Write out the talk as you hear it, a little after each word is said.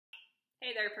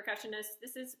Hey there, percussionists.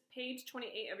 This is page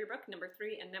 28 of your book, number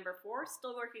 3 and number 4.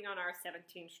 Still working on our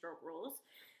 17-stroke rules.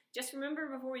 Just remember,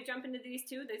 before we jump into these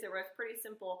two, these are both pretty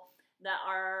simple, that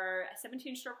our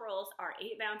 17-stroke rules are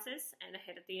 8 bounces and a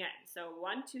hit at the end. So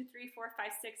 1, 2, 3, 4,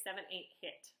 5, 6, 7, 8,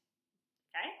 hit.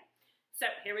 Okay? So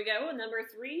here we go. Number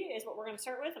 3 is what we're going to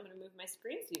start with. I'm going to move my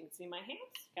screen so you can see my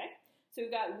hands. Okay? So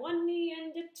we've got 1 knee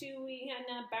and a 2 knee and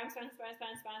a bounce, bounce, bounce,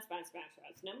 bounce, bounce, bounce, bounce,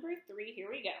 bounce. Number 3, here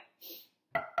we go.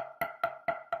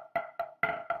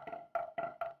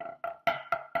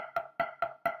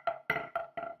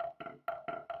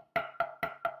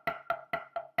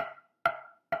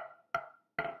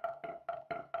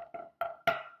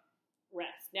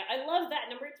 Rest. Now, I love that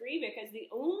number 3 because the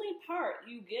only part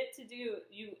you get to do,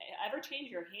 you ever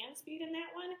change your hand speed in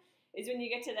that one, is when you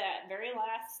get to that very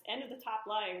last end of the top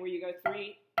line where you go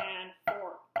 3 and 4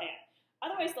 and.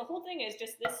 Otherwise, the whole thing is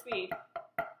just this speed.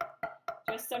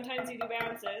 Just sometimes you do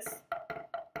bounces,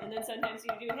 and then sometimes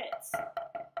you do hits.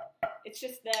 It's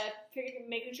just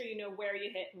making sure you know where you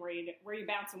hit and where you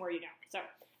bounce and where you don't. So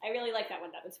I really like that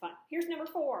one. That was fun. Here's number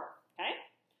 4. Okay.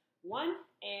 1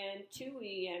 and 2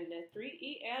 E and a 3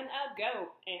 E and a go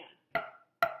and.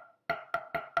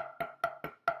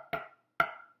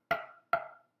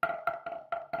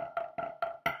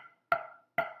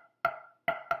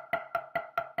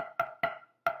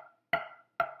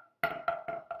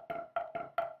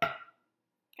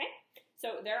 Okay,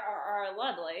 so there are our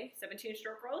lovely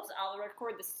 17-stroke rolls. I'll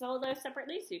record the solo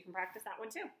separately so you can practice that one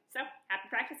too. So happy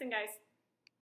practicing, guys.